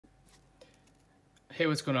Hey,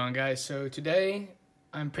 what's going on, guys? So today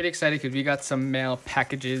I'm pretty excited because we got some mail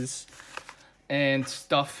packages and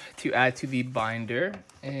stuff to add to the binder,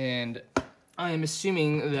 and I'm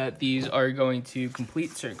assuming that these are going to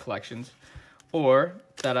complete certain collections or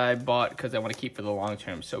that I bought because I want to keep for the long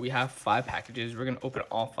term. So we have 5 packages. We're going to open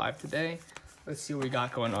all 5 today. Let's see what we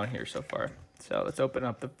got going on here so far. So let's open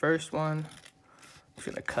up the first one. I'm just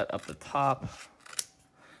going to cut up the top.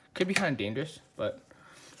 Could be kind of dangerous, but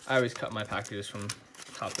I always cut my packages from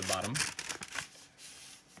top to bottom.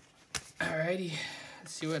 Alrighty,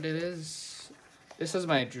 let's see what it is. This is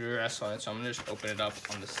my address on it, so I'm gonna just open it up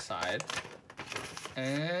on the side.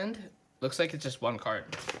 And looks like it's just one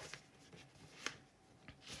card.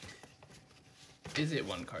 Is it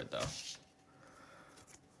one card though?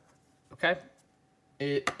 Okay.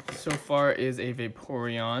 It so far is a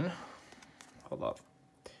Vaporeon. Hold up.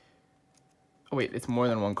 Oh wait, it's more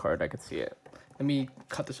than one card, I could see it. Let me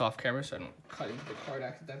cut this off camera so I don't cut into the card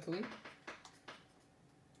accidentally.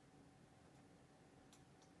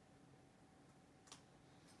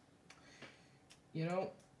 You know,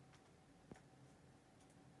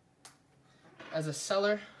 as a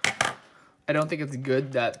seller, I don't think it's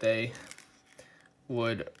good that they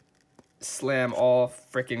would slam all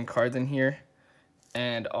freaking cards in here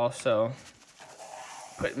and also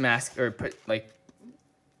put like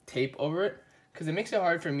tape over it, because it makes it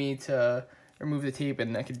hard for me to remove the tape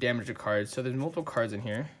and that could damage the cards. So there's multiple cards in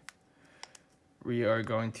here. We are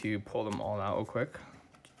going to pull them all out real quick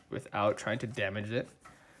without trying to damage it.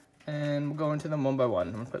 And we'll go into them one by one.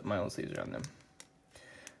 I'm gonna put my own sleeves around them.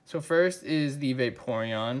 So first is the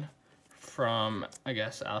Vaporeon from, I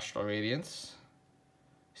guess, Astral Radiance.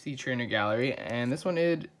 Sea Trainer Gallery. And this one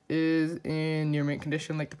is in near mint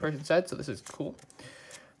condition like the person said, so this is cool.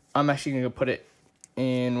 I'm actually gonna put it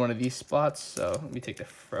in one of these spots. So let me take the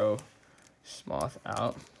Fro Smoth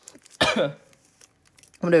out. I'm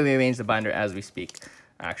gonna rearrange the binder as we speak,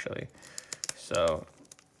 actually. So,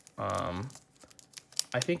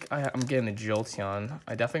 I think I'm getting the Jolteon.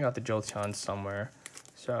 I definitely got the Jolteon somewhere.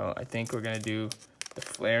 So I think we're gonna do the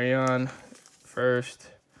Flareon first,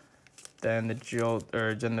 then the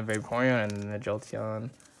Vaporeon, and then the Jolteon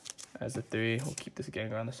as the 3. We'll keep this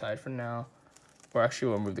gang on the side for now. Or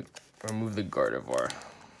actually, we'll remove the Gardevoir.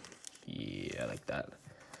 Yeah, like that.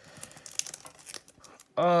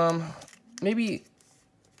 Maybe,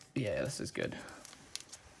 yeah, this is good.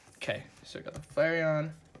 Okay, so we got the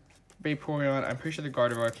Flareon, Vaporeon. I'm pretty sure the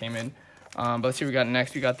Gardevoir came in. But let's see what we got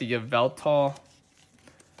next. We got the Yveltal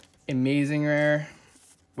Amazing Rare,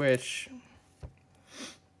 which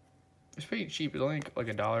is pretty cheap. It's only like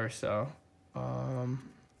 $1 or so.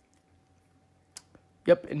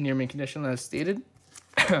 Yep, in near mint condition as stated.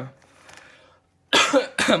 I'm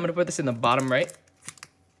gonna put this in the bottom right.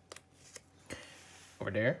 Over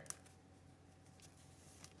there.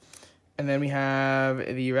 And then we have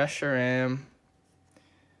the Reshiram.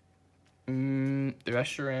 The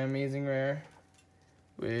Reshiram Amazing Rare,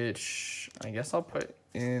 which I guess I'll put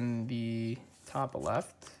in the top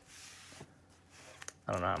left.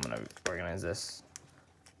 I don't know how I'm gonna organize this.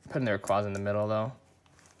 Putting their claws in the middle though.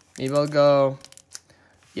 Maybe I'll go.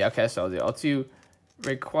 Yeah, okay, so I'll do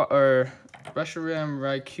Reshiram,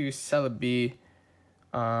 Raikou, Celebi,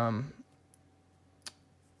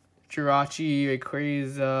 Jirachi,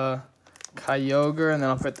 Rayquaza, Kyogre, and then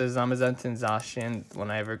I'll put the Zamazenta and Zacian when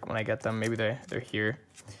I get them. Maybe they're here.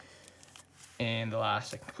 And the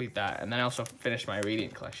last, I complete that. And then I also finished my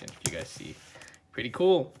Radiant collection, if you guys see. Pretty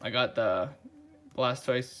cool. I got the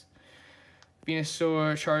Blastoise,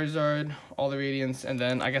 Venusaur, Charizard, all the Radiants, and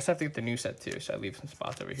then I guess I have to get the new set too, so I leave some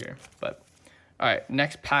spots over here. But, alright,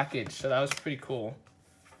 next package. So that was pretty cool.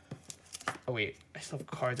 Oh wait, I still have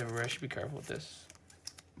cards everywhere. I should be careful with this.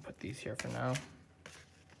 Put these here for now.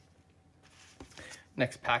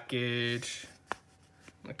 Next package. I'm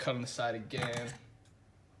gonna cut on the side again.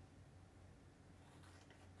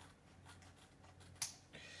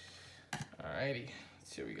 Alrighty,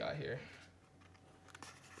 let's see what we got here.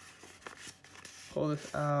 Pull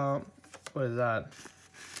this out. What is that?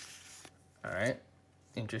 Alright,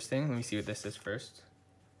 interesting. Let me see what this is first.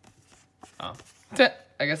 Oh,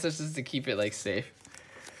 I guess this is to keep it like safe.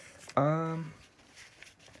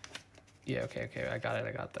 Yeah, okay, I got it.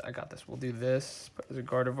 I got this. We'll do this. There's a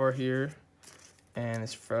Gardevoir here, and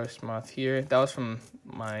this Frosmoth here. That was from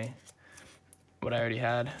what I already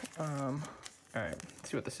had. All right, let's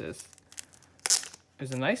see what this is.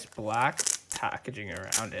 There's a nice black packaging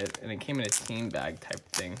around it, and it came in a team bag type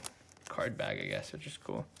thing, card bag, I guess, which is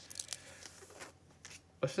cool.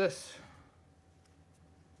 What's this?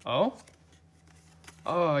 Oh,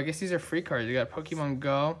 I guess these are free cards. You got Pokemon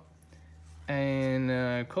Go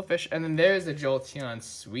And Cool Fish. And then there's the Jolteon.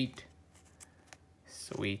 Sweet.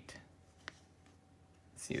 Sweet.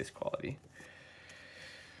 Let's see this quality.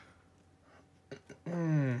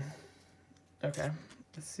 Okay,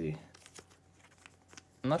 let's see.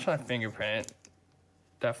 I'm not trying to fingerprint it.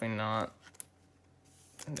 Definitely not.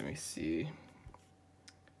 Let me see.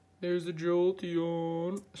 There's the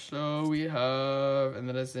Jolteon. So we have, and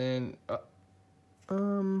that is in,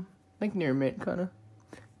 like near mint, kind of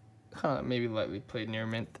maybe lightly played near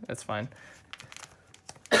mint. That's fine.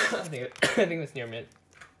 I think that's near mint.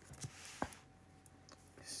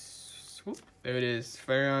 Swoop. There it is.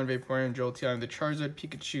 Flareon, Vaporeon, Jolteon, the Charizard,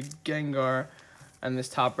 Pikachu, Gengar, and this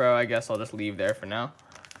top row, I guess I'll just leave there for now.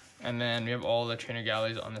 And then we have all the trainer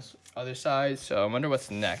galleries on this other side. So I wonder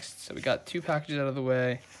what's next. So we got 2 packages out of the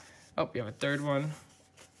way. Oh, we have a 3rd one.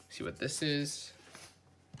 See what this is.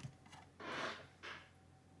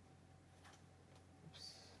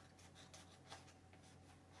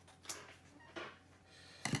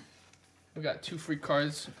 We got 2 free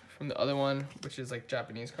cards from the other one, which is like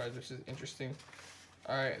Japanese cards, which is interesting.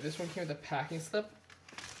 All right, this one came with a packing slip.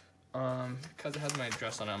 Because it has my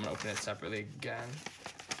address on it, I'm gonna open it separately again.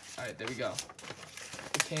 All right, there we go.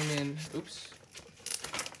 It came in, oops.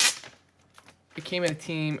 It came in a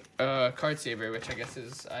team card saver, which I guess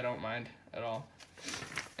is, I don't mind at all.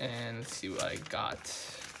 And let's see what I got.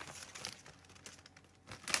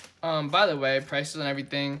 By the way, prices and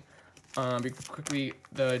everything, quickly,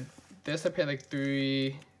 this I paid like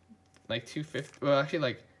 $250, well actually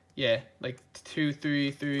like, yeah, like 2,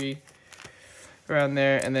 3, around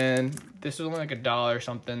there. And then this was only like $1 or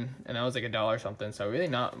something, and that was like $1 or something, so really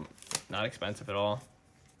not expensive at all.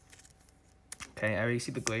 Okay, I already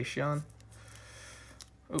see the Glaceon.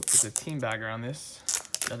 Oh, there's a team bag around this,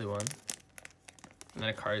 another one, and then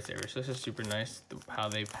a card saver. So this is super nice how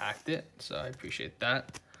they packed it, so I appreciate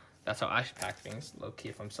that. That's how I should pack things, low-key,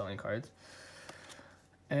 if I'm selling cards.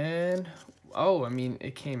 And, oh, I mean,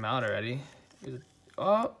 it came out already.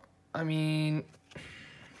 Oh, I mean,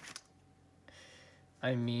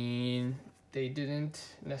 they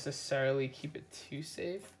didn't necessarily keep it too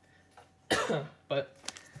safe, but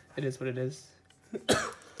it is what it is.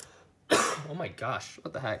 Oh my gosh,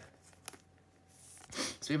 what the heck?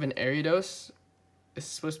 So we have an Ariados. This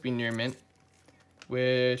is supposed to be near mint,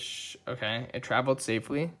 which, okay, it traveled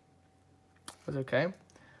safely. Was okay.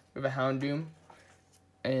 We have a Houndoom,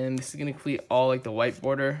 and this is gonna complete all like the white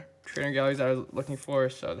border trainer galleries that I was looking for,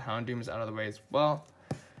 so the Houndoom is out of the way as well.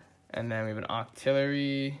 And then we have an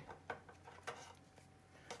Octillery.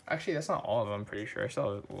 Actually, that's not all of them, I'm pretty sure. I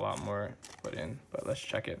still have a lot more to put in, but let's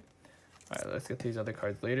check it. All right, let's get to these other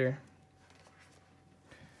cards later.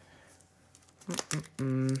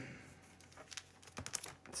 Let's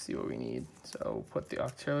see what we need. So we'll put the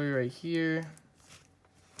Octillery right here.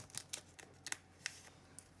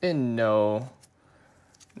 In no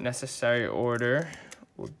necessary order,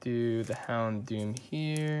 we'll do the Houndoom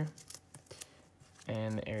here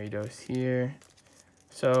and the Ariados here.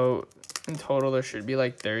 So in total, there should be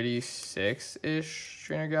like 36-ish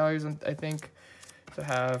trainer galleries, I think. So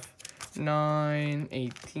have 9,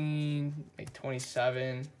 18, like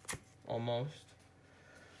 27, almost.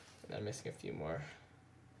 And I'm missing a few more.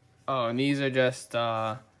 Oh, and these are just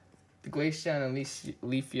the Glaceon and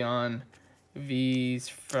Leafeon V's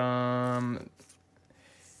from,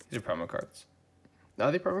 these are promo cards.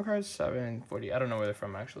 Are they promo cards? 740. I don't know where they're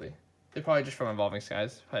from actually. They're probably just from Evolving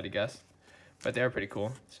Skies, if I had to guess. But they are pretty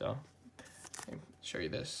cool. So let me show you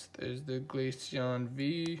this. There's the Glaceon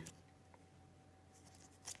V.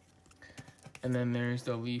 And then there's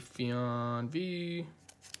the Leafeon V.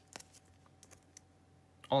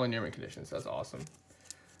 All in near mint conditions. That's awesome.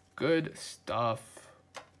 Good stuff.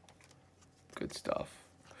 Good stuff.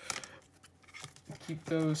 Keep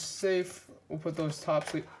those safe. We'll put those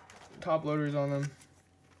top loaders on them.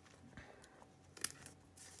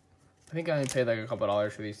 I think I only paid like a couple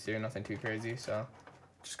 $2 for these two, nothing too crazy, so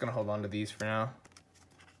just gonna hold on to these for now.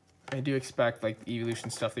 I do expect like the evolution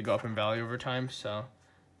stuff to go up in value over time, so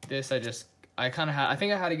this I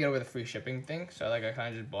think I had to get over the free shipping thing, so like I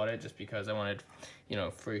kind of just bought it just because I wanted, you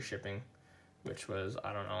know, free shipping, which was,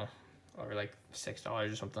 I don't know, over like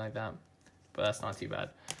 $6 or something like that, but that's not too bad.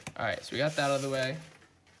 All right, so we got that out of the way.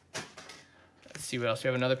 Let's see what else. We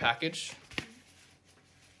have another package.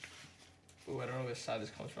 Ooh, I don't know which side this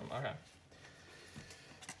comes from. Okay.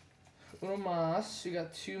 Uno mas. We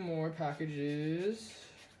got 2 more packages.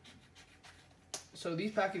 So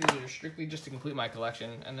these packages are strictly just to complete my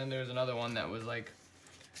collection, and then there's another one that was like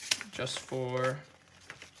just for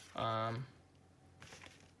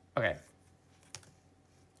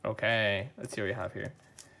okay, let's see what we have here.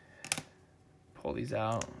 Pull these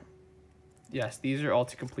out. Yes, these are all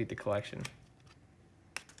to complete the collection.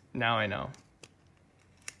 Now I know.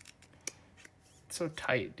 It's so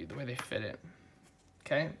tight, dude, the way they fit it.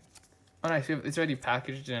 Okay. Oh, nice. It's already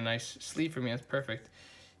packaged in a nice sleeve for me. That's perfect.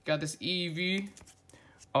 Got this Eevee.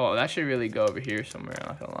 Oh, that should really go over here somewhere. I'm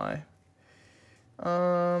not gonna lie.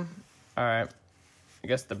 All right. I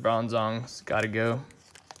guess the Bronzong's gotta go.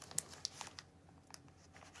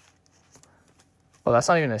 Oh, that's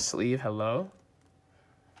not even a sleeve. Hello?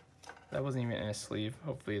 That wasn't even in a sleeve.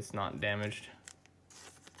 Hopefully it's not damaged.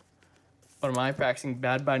 What am I practicing?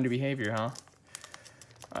 Bad binder behavior, huh?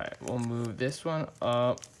 Alright, we'll move this one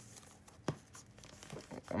up.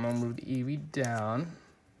 I'm gonna move the Eevee down.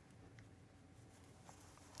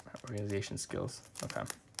 Organization skills. Okay.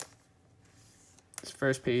 This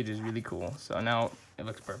first page is really cool. So now it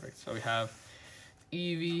looks perfect. So we have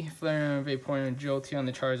Eevee, Flareon, Vaporeon, Jolteon,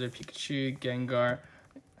 the Charizard, Pikachu, Gengar,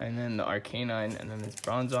 and then the Arcanine, and then this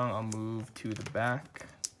Bronzong. I'll move to the back.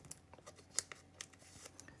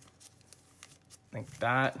 Like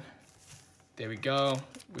that. There we go.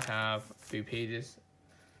 We have 3 pages.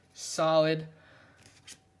 Solid.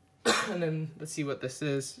 And then let's see what this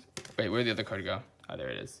is. Wait, where'd the other card go? Oh, there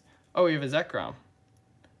it is. Oh, we have a Zekrom.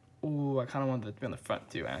 Ooh, I kind of wanted it to be on the front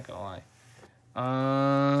too, I ain't gonna lie.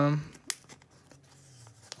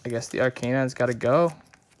 I guess the Arcanine's gotta go.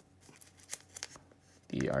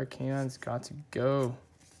 The Arcanine's got to go.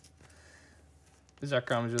 The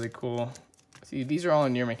Zekrom is really cool. See, these are all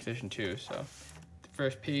in near mint condition too, so the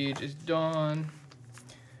first page is done.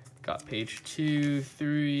 Got page 2,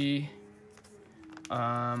 3.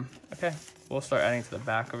 Okay, we'll start adding to the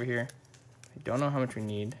back over here. I don't know how much we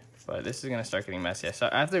need, but this is gonna start getting messy. So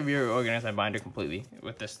I have to reorganize my binder completely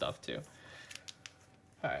with this stuff too.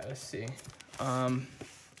 All right, let's see.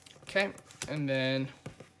 Okay, and then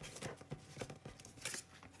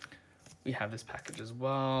we have this package as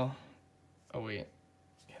well. Oh wait,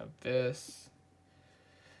 we have this.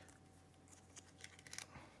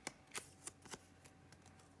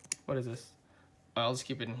 What is this? I'll just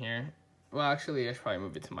keep it in here. Well, actually, I should probably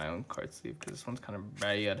move it to my own card sleeve because this one's kind of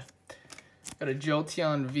bad. Got a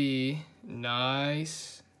Jolteon V.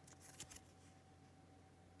 Nice.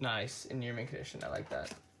 Nice. In near mint condition. I like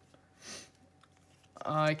that.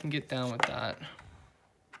 I can get down with that.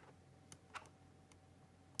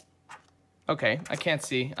 Okay, I can't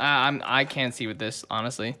see. I can't see with this,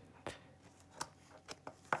 honestly.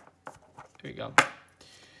 There we go.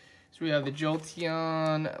 So we have the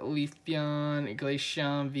Jolteon, Leafeon,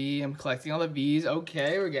 Glaceon V. I'm collecting all the Vs.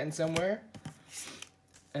 Okay, we're getting somewhere.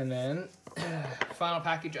 And then, final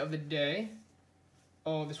package of the day.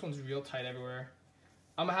 Oh, this one's real tight everywhere.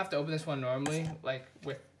 I'm gonna have to open this one normally, like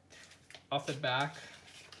with off the back,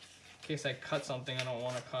 in case I cut something I don't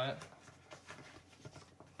want to cut.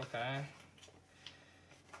 Okay.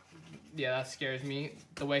 Yeah, that scares me.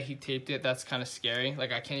 The way he taped it, that's kind of scary.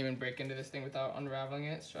 Like, I can't even break into this thing without unraveling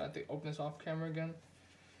it, so I have to open this off camera again.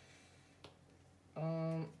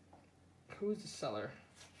 Who's the seller?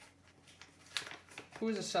 Who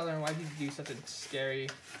is the seller and why did he do such a scary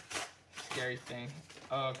thing?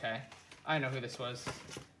 Oh, okay. I know who this was.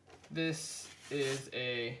 This is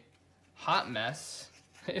a hot mess.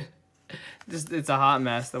 It's a hot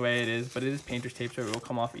mess the way it is, but it is painter's tape, so it will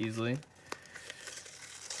come off easily.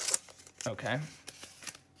 Okay.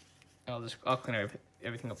 I'll clean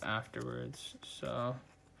everything up afterwards. So,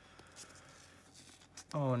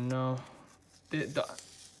 oh no, I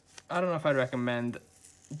don't know if I'd recommend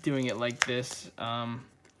doing it like this,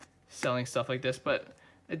 selling stuff like this, but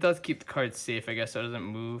it does keep the card safe, I guess, so it doesn't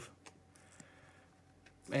move.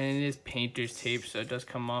 And it is painter's tape, so it does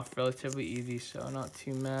come off relatively easy, so not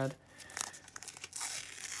too mad.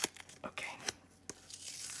 Okay.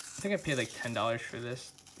 I think I paid like $10 for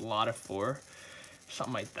this. A lot of 4.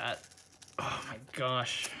 Something like that. Oh my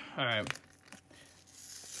gosh. Alright.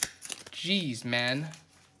 Jeez, man.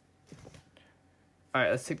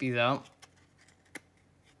 Alright, let's take these out.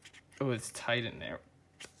 Oh, it's tight in there.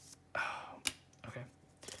 Oh, okay.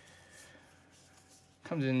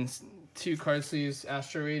 Comes in 2 card sleeves,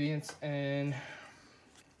 Astro Radiance, and...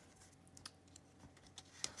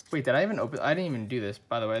 Wait, did I even open... I didn't even do this,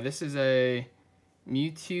 by the way. This is a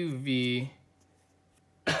Mewtwo V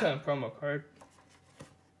promo card.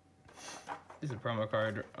 This is a promo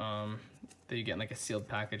card that you get in like a sealed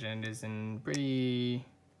package, and it is in pretty...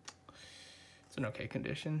 It's in okay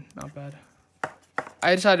condition, not bad.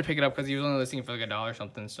 I decided to pick it up because he was only listing it for like $1 or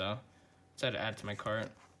something, so I decided to add it to my cart.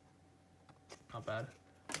 Not bad.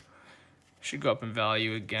 Should go up in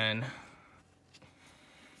value again.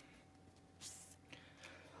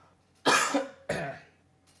 Alright,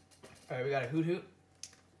 we got a Hoot Hoot.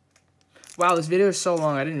 Wow, this video is so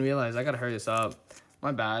long. I didn't realize. I gotta hurry this up.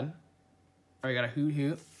 My bad. All right, got a Hoot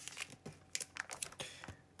Hoot.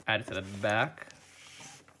 Add it to the back.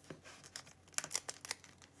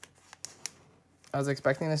 I was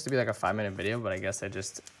expecting this to be like a 5-minute video, but I guess I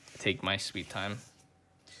just take my sweet time.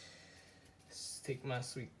 Take my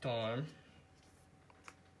sweet time.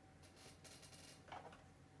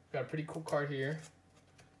 Got a pretty cool card here.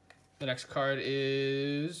 The next card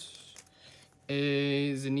is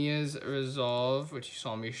a Zinnia's Resolve, which you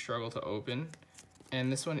saw me struggle to open.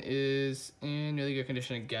 And this one is in really good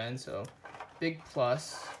condition again, so big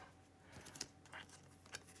plus.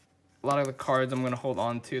 A lot of the cards I'm going to hold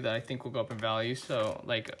on to that I think will go up in value. So,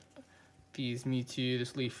 like these Mewtwo,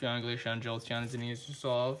 this Leafeon, Glaceon, Jolteon, Zinnia's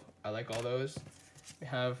Resolve. I like all those. We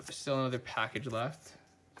have still another package left.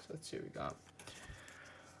 So let's see what we got.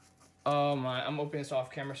 Oh my, I'm opening this off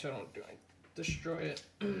camera so I don't destroy it.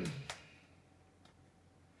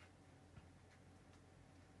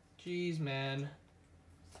 Jeez, man.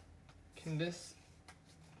 Can this...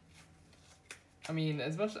 I mean,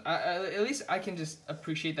 as much... at least I can just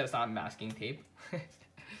appreciate that it's not masking tape.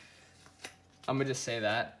 I'm gonna just say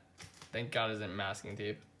that. Thank God it isn't masking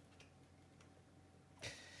tape.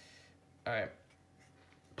 Alright.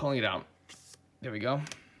 Pulling it out. There we go.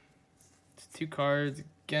 It's 2 cards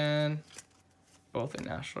again. Both in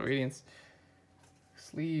National Radiance.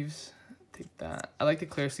 Sleeves. Take that. I like the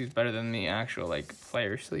clear sleeves better than the actual, like,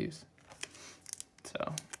 player sleeves.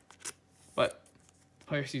 So. But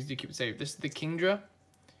player sleeves do keep it safe. This is the Kingdra.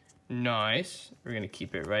 Nice. We're going to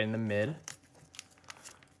keep it right in the mid.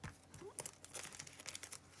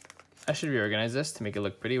 I should reorganize this to make it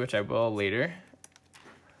look pretty, which I will later.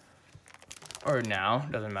 Or now,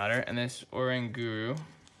 doesn't matter. And this Oranguru.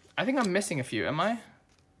 I think I'm missing a few, am I?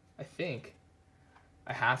 I think.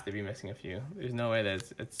 I have to be missing a few. There's no way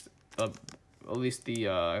that it's at least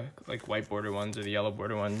the like white border ones or the yellow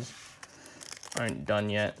border ones aren't done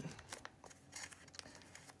yet.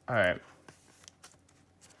 Alright.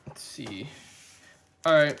 Let's see.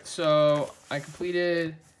 Alright, so I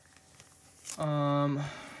completed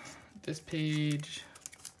this page.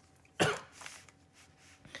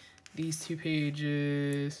 These 2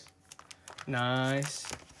 pages. Nice.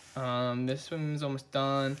 This one's almost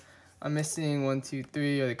done. I'm missing 1, 2,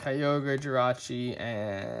 3 of the Kyogre, Jirachi,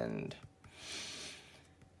 and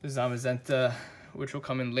the Zamazenta, which will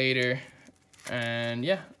come in later. And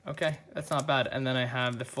yeah, okay, that's not bad. And then I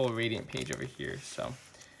have the full Radiant page over here, so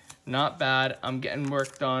not bad. I'm getting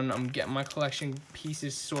work done. I'm getting my collection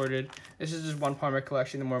pieces sorted. This is just one part of my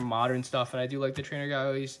collection, the more modern stuff, and I do like the trainer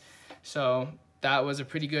galleries. So that was a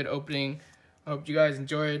pretty good opening. I hope you guys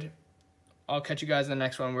enjoyed. I'll catch you guys in the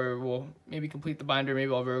next one where we'll maybe complete the binder,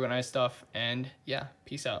 maybe I'll reorganize stuff, and yeah,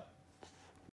 peace out.